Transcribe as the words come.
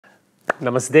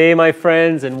Namaste, my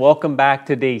friends, and welcome back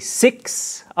to day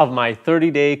 6 of my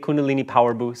 30-day Kundalini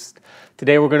Power Boost.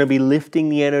 Today we're going to be lifting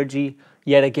the energy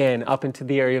yet again up into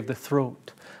the area of the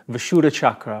throat. Vishuddha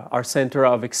Chakra, our center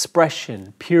of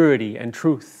expression, purity, and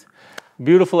truth.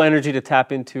 Beautiful energy to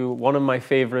tap into, one of my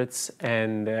favorites,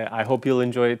 and I hope you'll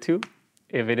enjoy it too.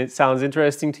 If it sounds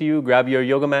interesting to you, grab your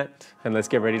yoga mat and let's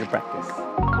get ready to practice.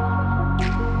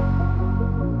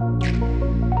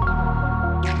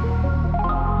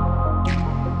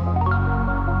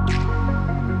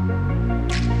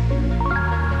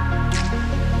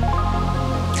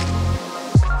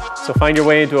 So find your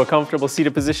way into a comfortable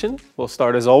seated position. We'll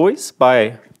start as always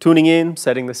by tuning in,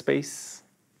 setting the space,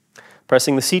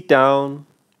 pressing the seat down,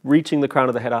 reaching the crown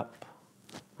of the head up.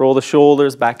 Roll the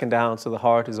shoulders back and down so the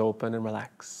heart is open and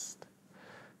relaxed.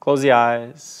 Close the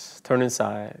eyes, turn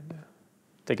inside.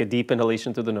 Take a deep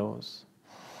inhalation through the nose.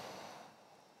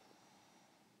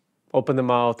 Open the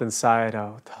mouth and sigh it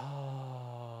out.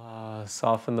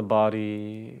 Soften the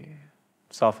body,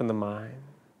 soften the mind.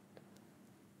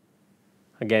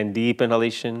 Again, deep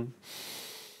inhalation.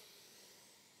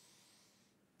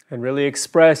 And really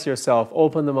express yourself.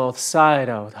 Open the mouth, sigh it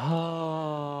out.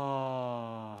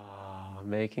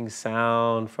 Making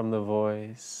sound from the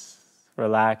voice.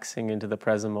 Relaxing into the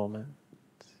present moment.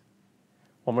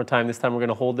 One more time. This time we're going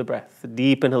to hold the breath.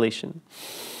 Deep inhalation.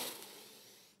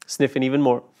 Sniffing even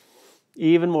more.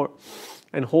 Even more.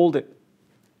 And hold it.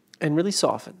 And really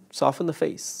soften. Soften the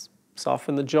face.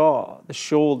 Soften the jaw, the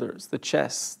shoulders, the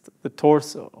chest, the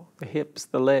torso, the hips,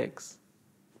 the legs.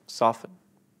 Soften.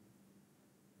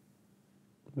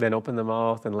 Then open the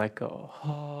mouth and let go.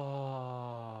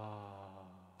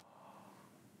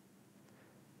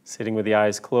 Sitting with the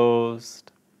eyes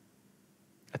closed,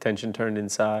 attention turned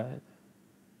inside.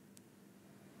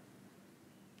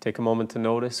 Take a moment to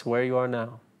notice where you are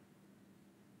now.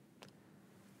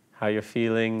 How you're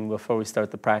feeling before we start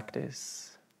the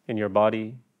practice in your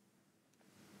body,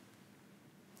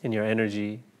 in your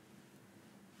energy,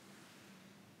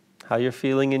 how you're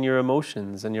feeling in your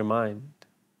emotions and your mind.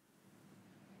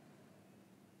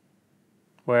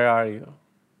 Where are you?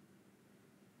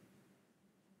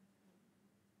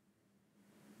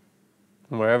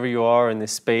 And wherever you are in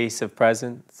this space of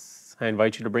presence, I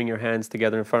invite you to bring your hands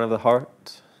together in front of the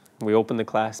heart. We open the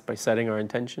class by setting our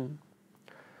intention.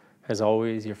 As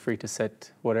always, you're free to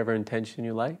set whatever intention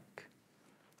you like,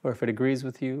 or if it agrees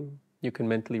with you, you can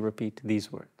mentally repeat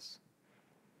these words.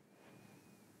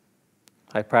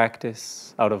 I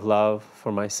practice out of love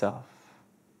for myself.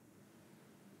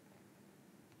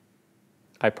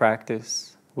 I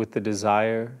practice with the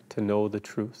desire to know the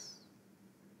truth.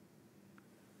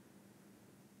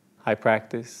 I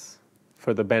practice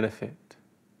for the benefit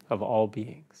of all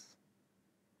beings.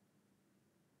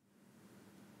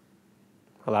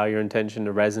 Allow your intention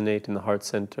to resonate in the heart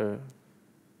center.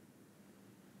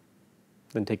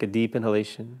 Then take a deep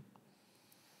inhalation.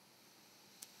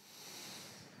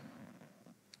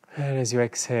 And as you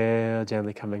exhale,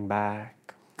 gently coming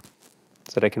back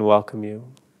so that I can welcome you.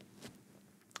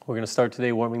 We're going to start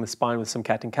today warming the spine with some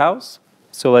cat and cows.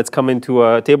 So let's come into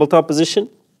a tabletop position.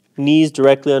 Knees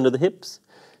directly under the hips.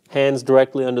 Hands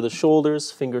directly under the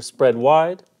shoulders. Fingers spread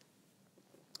wide.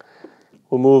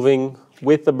 We're moving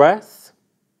with the breath.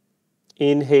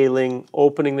 Inhaling,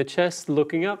 opening the chest,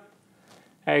 looking up.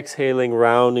 Exhaling,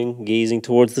 rounding, gazing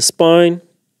towards the spine.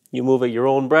 You move at your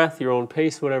own breath, your own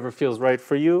pace, whatever feels right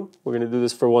for you. We're going to do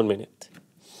this for 1 minute.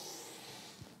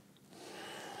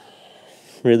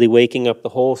 Really waking up the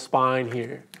whole spine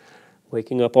here.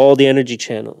 Waking up all the energy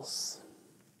channels.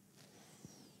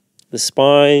 The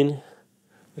spine,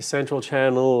 the central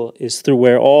channel, is through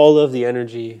where all of the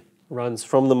energy runs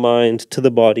from the mind to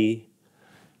the body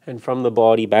and from the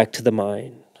body back to the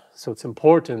mind. So it's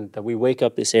important that we wake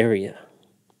up this area.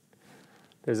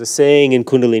 There's a saying in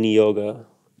Kundalini Yoga,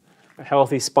 a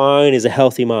healthy spine is a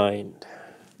healthy mind,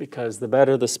 because the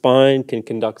better the spine can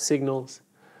conduct signals,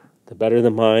 the better the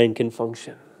mind can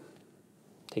function.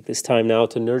 Take this time now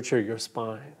to nurture your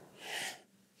spine.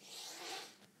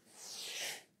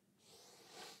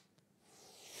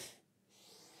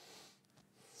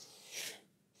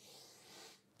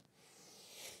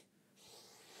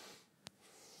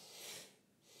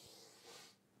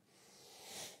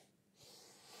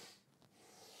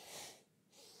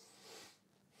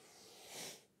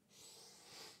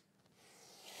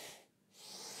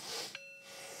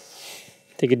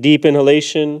 Take a deep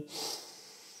inhalation.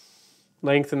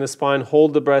 Lengthen the spine,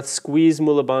 hold the breath, squeeze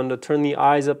Mula Bandha, turn the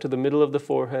eyes up to the middle of the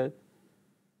forehead.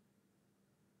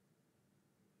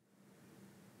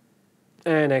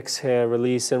 And exhale,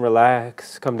 release and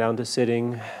relax. Come down to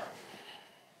sitting.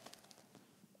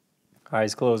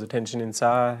 Eyes closed, attention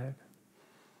inside.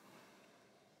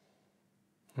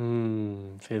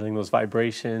 Feeling those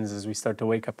vibrations as we start to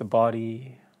wake up the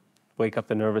body, wake up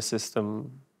the nervous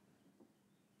system.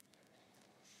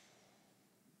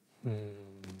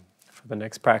 For the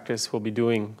next practice, we'll be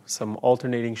doing some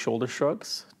alternating shoulder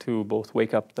shrugs to both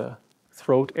wake up the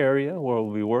throat area where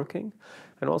we'll be working,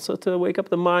 and also to wake up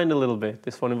the mind a little bit.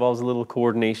 This one involves a little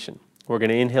coordination. We're going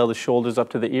to inhale the shoulders up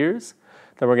to the ears.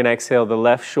 Then we're going to exhale the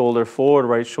left shoulder forward,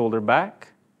 right shoulder back.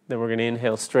 Then we're going to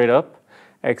inhale straight up.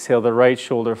 Exhale the right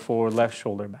shoulder forward, left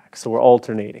shoulder back. So we're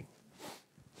alternating.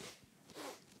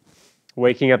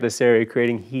 Waking up this area,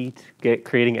 creating heat,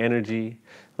 creating energy.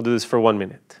 We'll do this for 1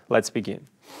 minute. Let's begin.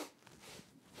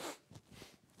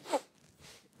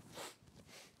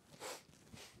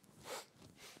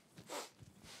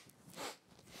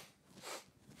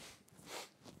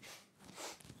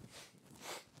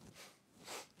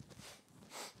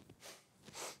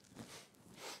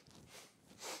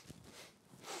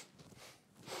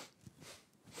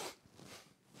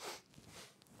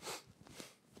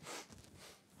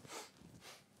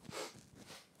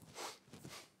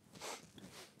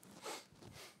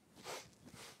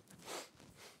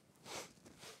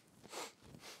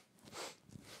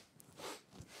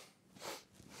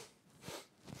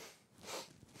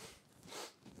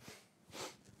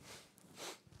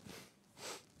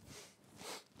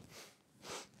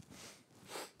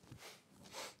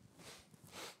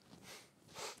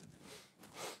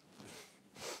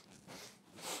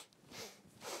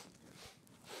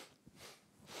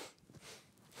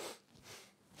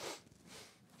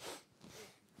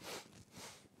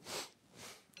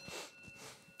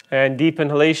 And deep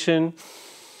inhalation.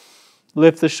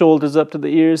 Lift the shoulders up to the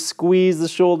ears. Squeeze the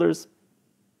shoulders.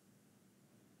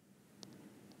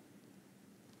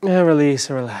 And release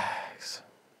and relax.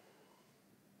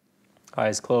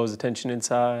 Eyes closed, attention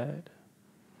inside.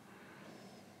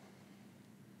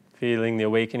 Feeling the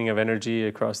awakening of energy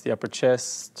across the upper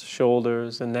chest,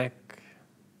 shoulders, and neck.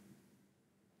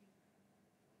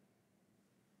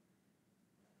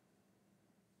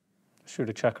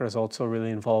 Vishuddha Chakra is also really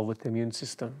involved with the immune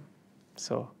system.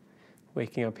 So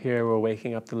waking up here, we're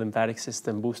waking up the lymphatic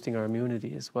system, boosting our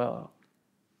immunity as well.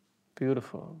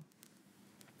 Beautiful.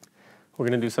 We're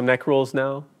going to do some neck rolls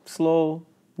now. Slow,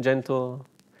 gentle,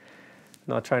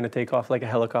 not trying to take off like a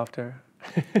helicopter.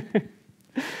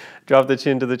 Drop the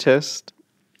chin to the chest.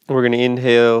 We're going to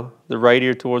inhale the right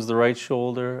ear towards the right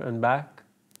shoulder and back.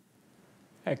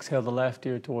 Exhale the left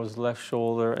ear towards the left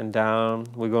shoulder and down.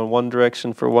 We go in one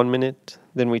direction for 1 minute,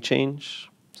 then we change.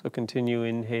 So continue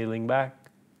inhaling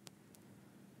back.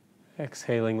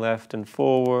 Exhaling left and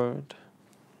forward.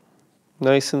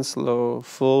 Nice and slow,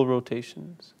 full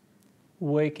rotations.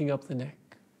 Waking up the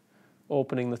neck,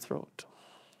 opening the throat.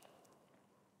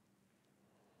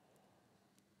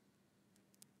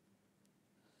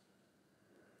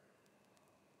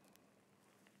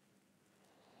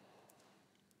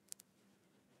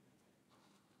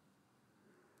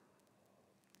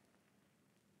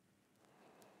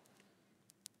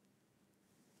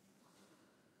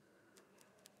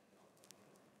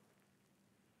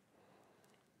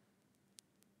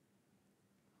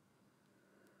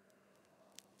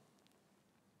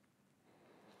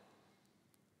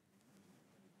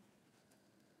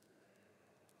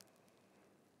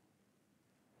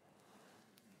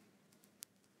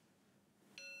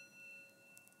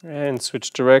 And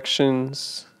switch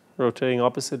directions, rotating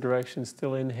opposite directions,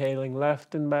 still inhaling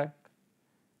left and back,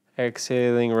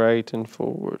 exhaling right and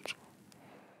forward.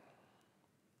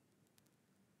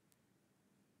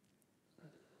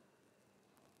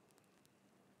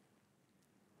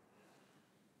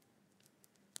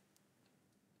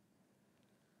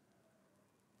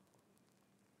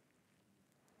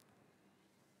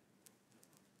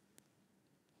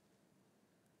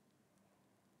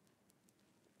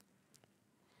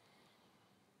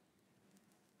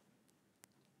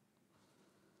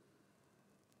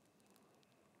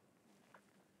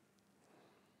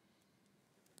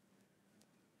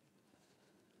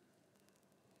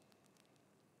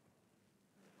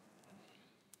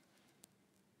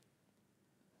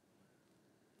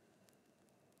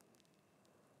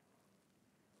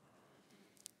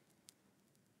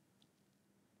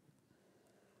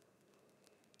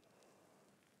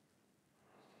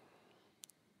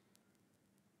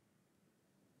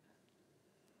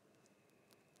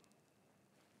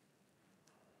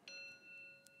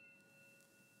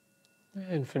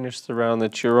 And finish the round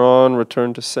that you're on.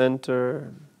 Return to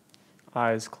center.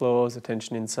 Eyes closed,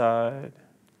 attention inside.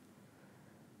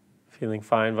 Feeling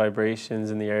fine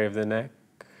vibrations in the area of the neck.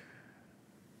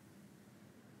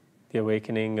 The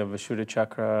awakening of Vishuddha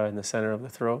Chakra in the center of the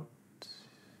throat.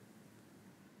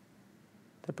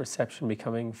 the perception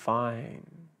becoming fine,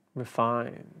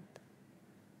 refined,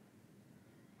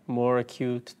 more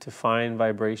acute to fine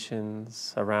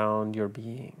vibrations around your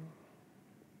being.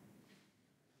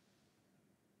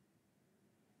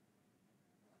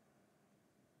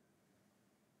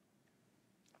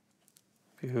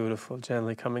 Beautiful,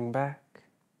 gently coming back.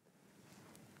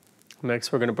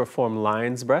 Next, we're going to perform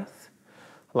lion's breath.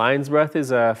 Lion's breath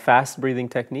is a fast breathing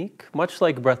technique, much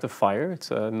like breath of fire.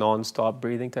 It's a non-stop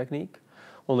breathing technique.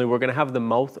 Only we're going to have the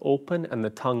mouth open and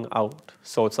the tongue out.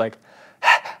 So it's like,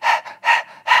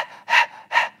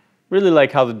 really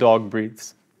like how the dog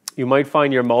breathes. You might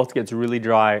find your mouth gets really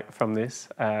dry from this.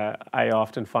 I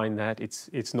often find that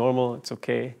it's normal, it's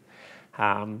okay.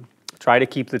 Try to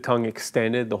keep the tongue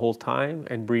extended the whole time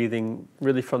and breathing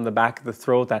really from the back of the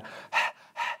throat, that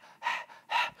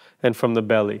and from the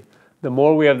belly. The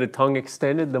more we have the tongue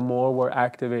extended, the more we're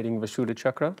activating Vishuddha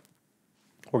Chakra.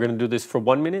 We're going to do this for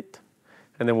 1 minute,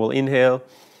 and then we'll inhale,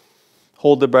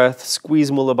 hold the breath,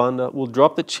 squeeze Mula Bandha. We'll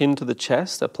drop the chin to the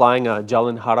chest, applying a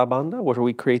Jalanhara Bandha, where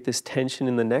we create this tension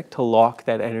in the neck to lock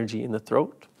that energy in the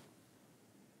throat.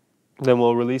 Then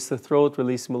we'll release the throat,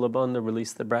 release Mula Bandha,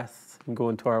 release the breath, and go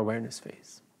into our awareness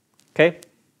phase. Okay?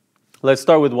 Let's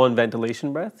start with one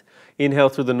ventilation breath. Inhale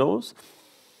through the nose.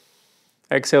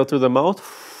 Exhale through the mouth.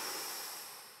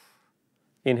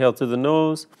 Inhale through the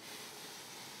nose.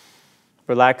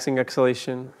 Relaxing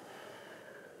exhalation.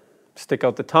 Stick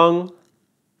out the tongue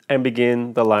and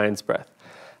begin the lion's breath.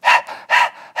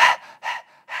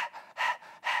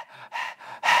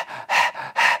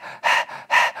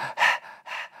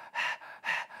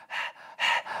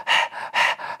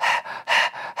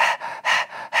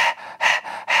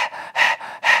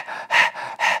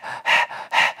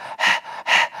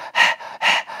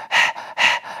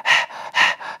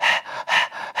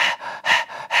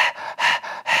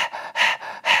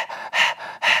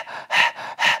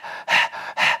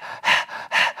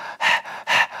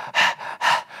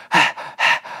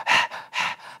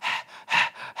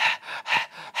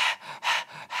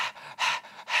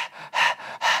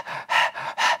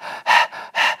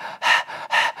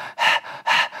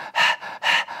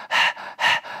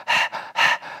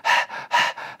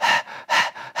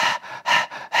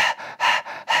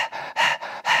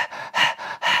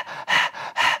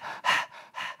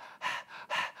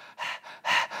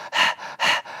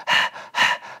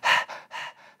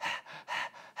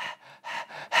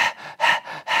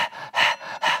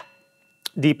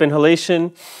 Deep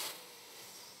inhalation.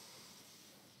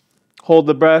 Hold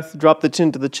the breath, drop the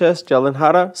chin to the chest,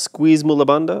 Jalanhara, squeeze Mula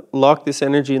Bandha, lock this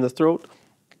energy in the throat.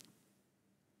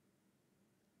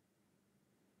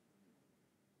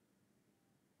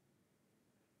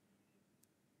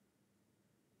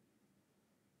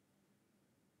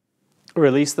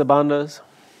 Release the bandhas,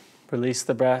 release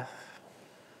the breath.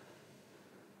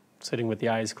 Sitting with the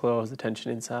eyes closed, the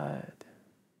tension inside.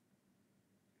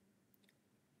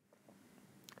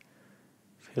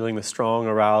 Feeling the strong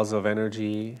arousal of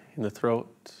energy in the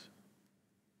throat.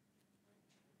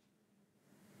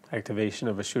 Activation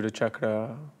of Vishuddha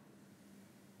Chakra.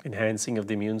 Enhancing of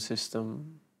the immune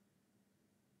system.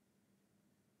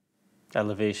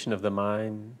 Elevation of the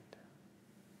mind.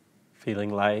 Feeling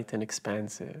light and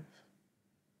expansive.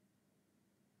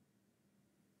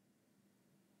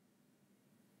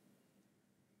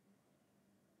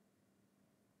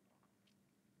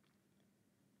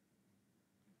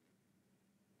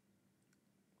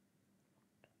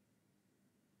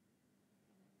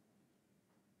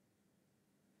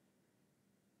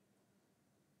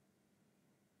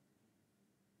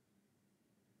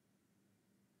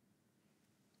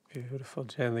 Beautiful,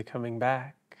 gently coming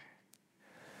back.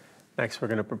 Next, we're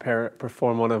going to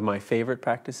perform one of my favorite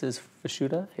practices for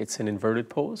Vishuddha. It's an inverted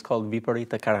pose called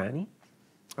Viparita Karani.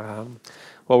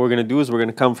 What we're going to do is we're going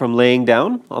to come from laying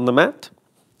down on the mat.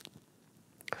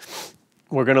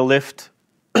 We're going to lift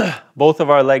both of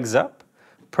our legs up,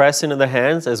 press into the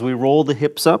hands as we roll the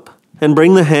hips up, and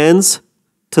bring the hands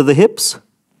to the hips.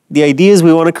 The idea is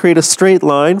we want to create a straight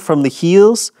line from the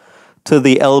heels to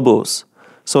the elbows.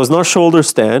 So it's not shoulder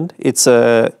stand, it's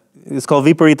called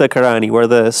Viparita Karani, where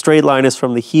the straight line is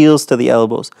from the heels to the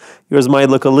elbows. Yours might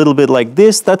look a little bit like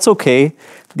this, that's okay.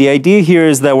 The idea here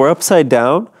is that we're upside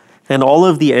down and all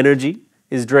of the energy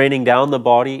is draining down the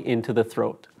body into the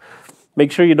throat.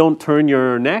 Make sure you don't turn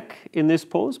your neck in this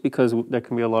pose because there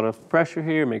can be a lot of pressure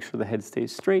here. Make sure the head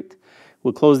stays straight.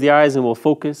 We'll close the eyes and we'll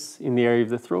focus in the area of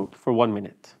the throat for 1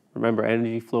 minute. Remember,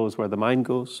 energy flows where the mind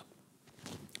goes.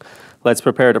 Let's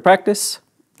prepare to practice.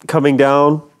 Coming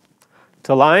down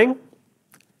to lying,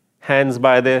 hands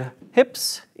by the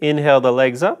hips, inhale the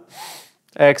legs up,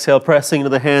 exhale pressing to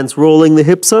the hands, rolling the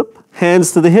hips up,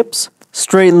 hands to the hips,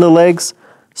 Straighten the legs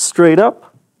straight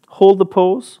up. Hold the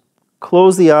pose.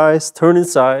 Close the eyes. Turn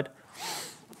inside.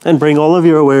 And bring all of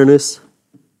your awareness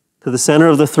to the center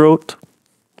of the throat,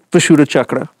 Vishuddha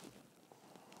Chakra.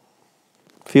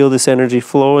 Feel this energy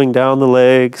flowing down the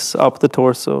legs, up the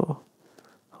torso,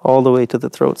 all the way to the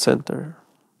throat center.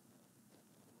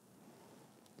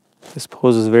 This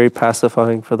pose is very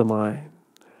pacifying for the mind.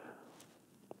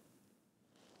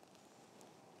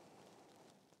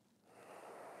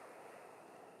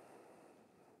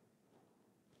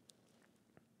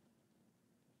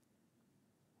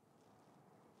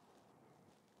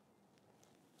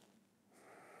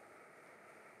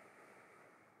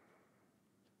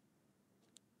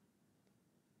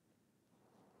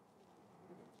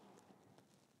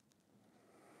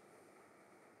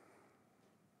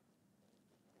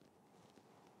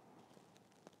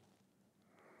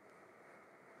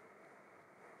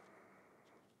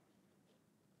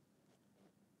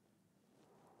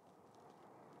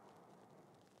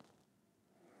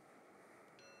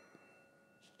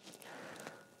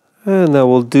 And now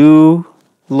we'll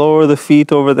lower the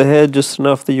feet over the head just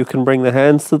enough that you can bring the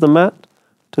hands to the mat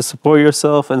to support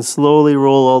yourself and slowly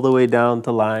roll all the way down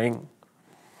to lying.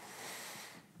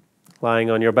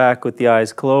 Lying on your back with the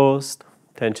eyes closed,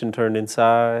 tension turned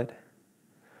inside.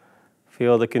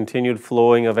 Feel the continued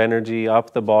flowing of energy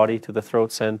up the body to the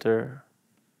throat center.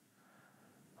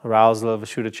 Arousal of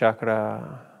Vishuddha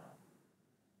Chakra.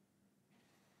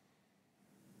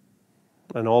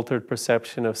 An altered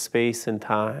perception of space and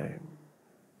time,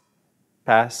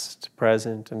 past,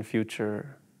 present, and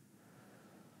future,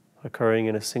 occurring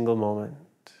in a single moment.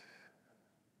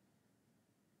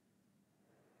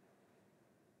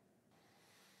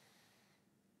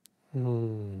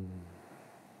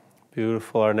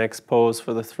 Beautiful. Our next pose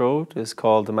for the throat is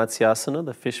called the Matsyasana,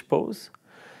 the fish pose.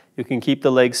 You can keep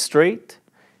the legs straight.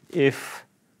 If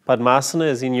Padmasana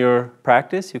is in your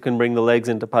practice, you can bring the legs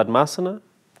into Padmasana.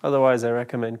 Otherwise, I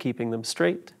recommend keeping them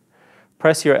straight.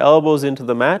 Press your elbows into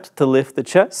the mat to lift the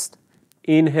chest.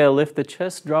 Inhale, lift the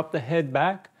chest, drop the head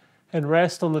back, and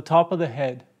rest on the top of the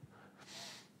head.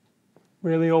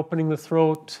 Really opening the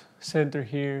throat center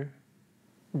here,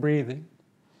 breathing.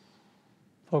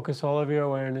 Focus all of your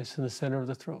awareness in the center of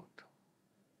the throat.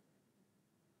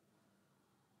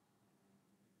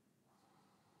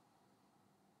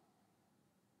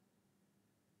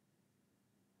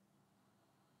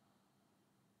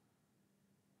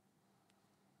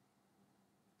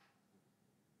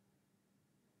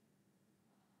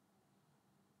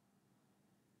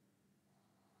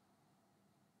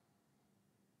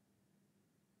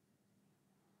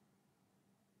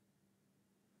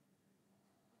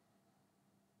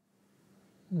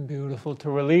 Beautiful. To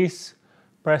release,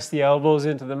 press the elbows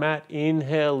into the mat.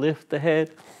 Inhale, lift the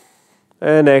head.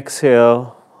 And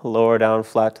exhale, lower down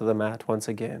flat to the mat once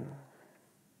again.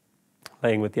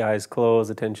 Laying with the eyes closed,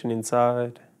 attention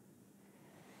inside.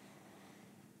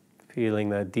 Feeling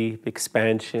that deep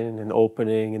expansion and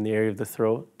opening in the area of the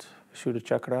throat, Vishuddha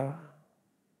Chakra.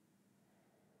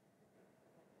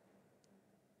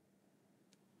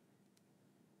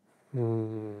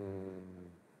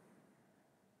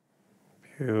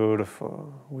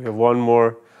 Beautiful. We have one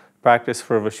more practice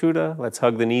for Vishuddha. Let's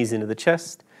hug the knees into the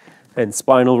chest and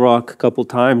spinal rock a couple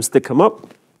times to come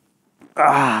up.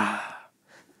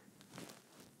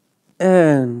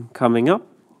 And coming up.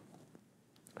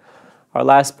 Our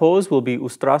last pose will be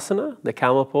Ustrasana, the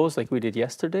camel pose like we did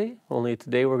yesterday. Only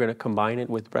today we're going to combine it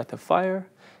with breath of fire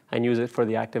and use it for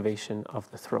the activation of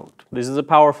the throat. This is a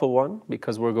powerful one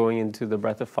because we're going into the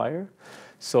breath of fire.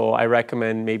 So I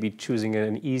recommend maybe choosing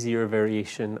an easier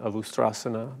variation of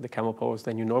Ustrasana, the camel pose,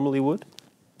 than you normally would.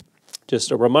 Just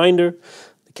a reminder,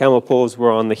 the camel pose,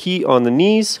 we're on the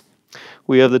knees.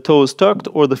 We have the toes tucked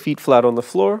or the feet flat on the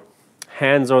floor.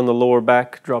 Hands are on the lower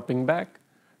back, dropping back.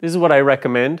 This is what I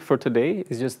recommend for today,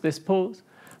 is just this pose.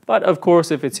 But of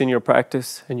course, if it's in your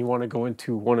practice and you want to go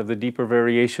into one of the deeper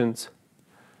variations,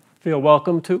 feel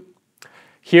welcome to.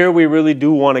 Here we really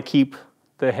do want to keep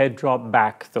the head drop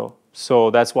back though.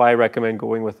 So that's why I recommend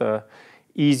going with a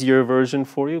easier version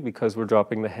for you, because we're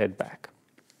dropping the head back.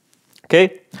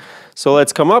 Okay, so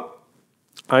let's come up.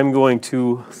 I'm going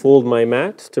to fold my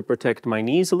mat to protect my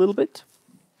knees a little bit.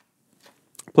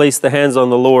 Place the hands on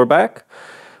the lower back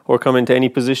or come into any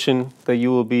position that you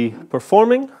will be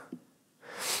performing.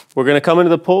 We're going to come into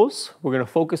the pose. We're going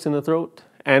to focus in the throat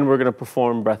and we're going to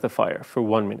perform breath of fire for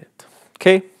 1 minute.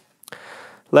 Okay,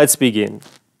 let's begin.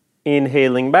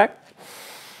 Inhaling back.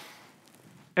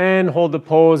 And hold the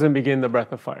pose and begin the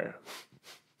breath of fire.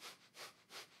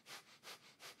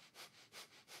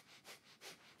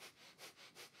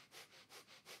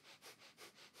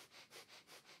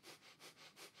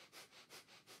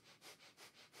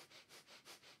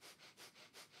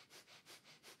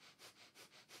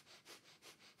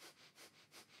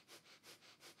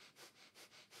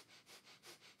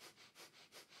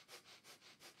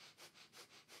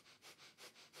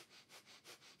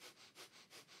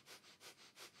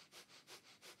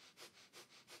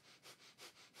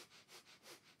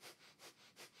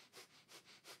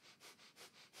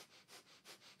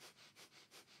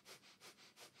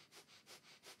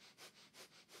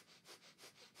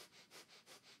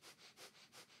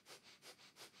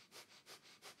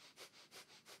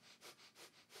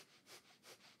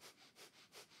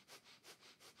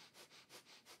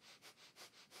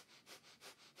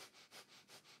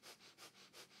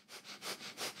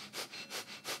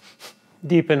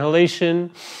 Deep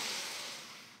inhalation.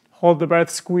 Hold the breath,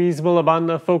 squeeze Mula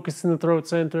Bandha, focus in the throat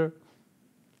center.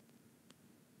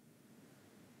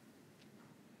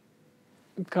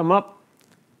 Come up.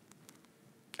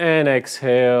 And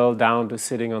exhale down to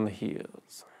sitting on the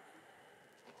heels.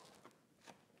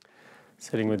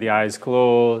 Sitting with the eyes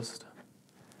closed.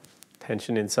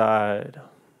 Tension inside.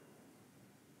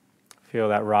 Feel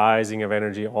that rising of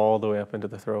energy all the way up into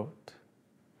the throat.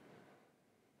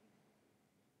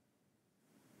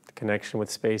 The connection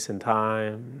with space and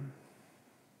time.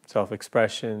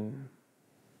 Self-expression.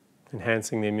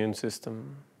 Enhancing the immune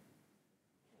system.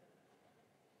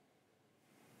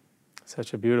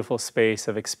 Such a beautiful space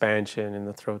of expansion in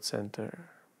the throat center.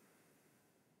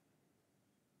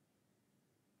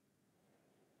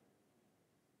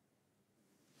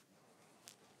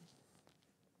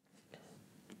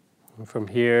 And from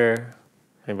here,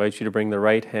 I invite you to bring the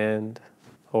right hand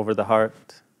over the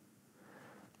heart,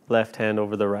 left hand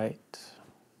over the right.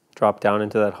 Drop down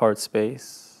into that heart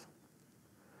space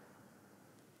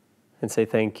and say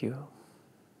thank you.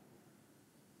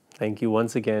 Thank you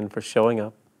once again for showing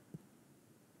up,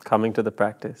 coming to the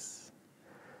practice,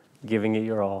 giving it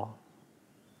your all.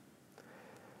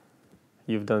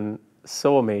 You've done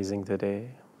so amazing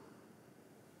today.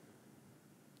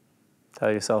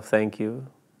 Tell yourself thank you.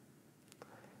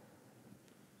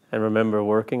 And remember,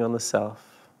 working on the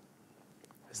self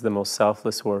is the most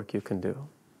selfless work you can do.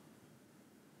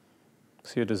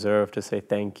 So you deserve to say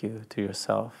thank you to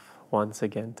yourself once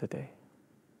again today.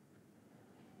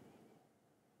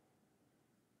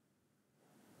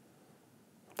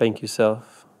 Thank you,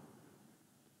 self.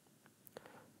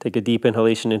 Take a deep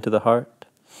inhalation into the heart.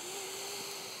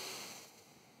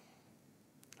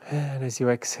 And as you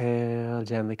exhale,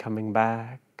 gently coming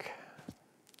back,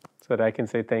 so that I can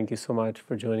say thank you so much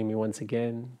for joining me once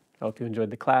again. I hope you enjoyed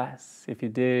the class. If you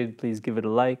did, please give it a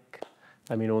like.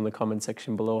 Let me know in the comment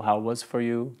section below how it was for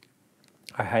you.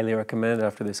 I highly recommend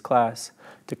after this class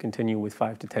to continue with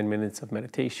 5 to 10 minutes of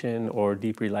meditation or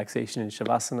deep relaxation in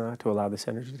Shavasana to allow this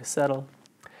energy to settle.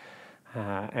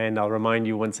 And I'll remind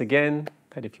you once again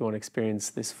that if you want to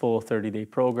experience this full 30-day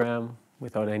program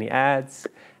without any ads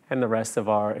and the rest of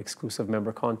our exclusive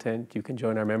member content, you can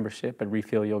join our membership at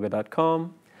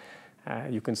refeelyoga.com.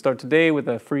 You can start today with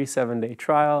a free 7-day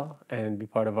trial and be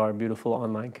part of our beautiful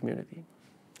online community.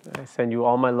 I send you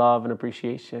all my love and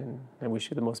appreciation and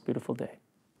wish you the most beautiful day.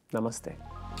 Namaste.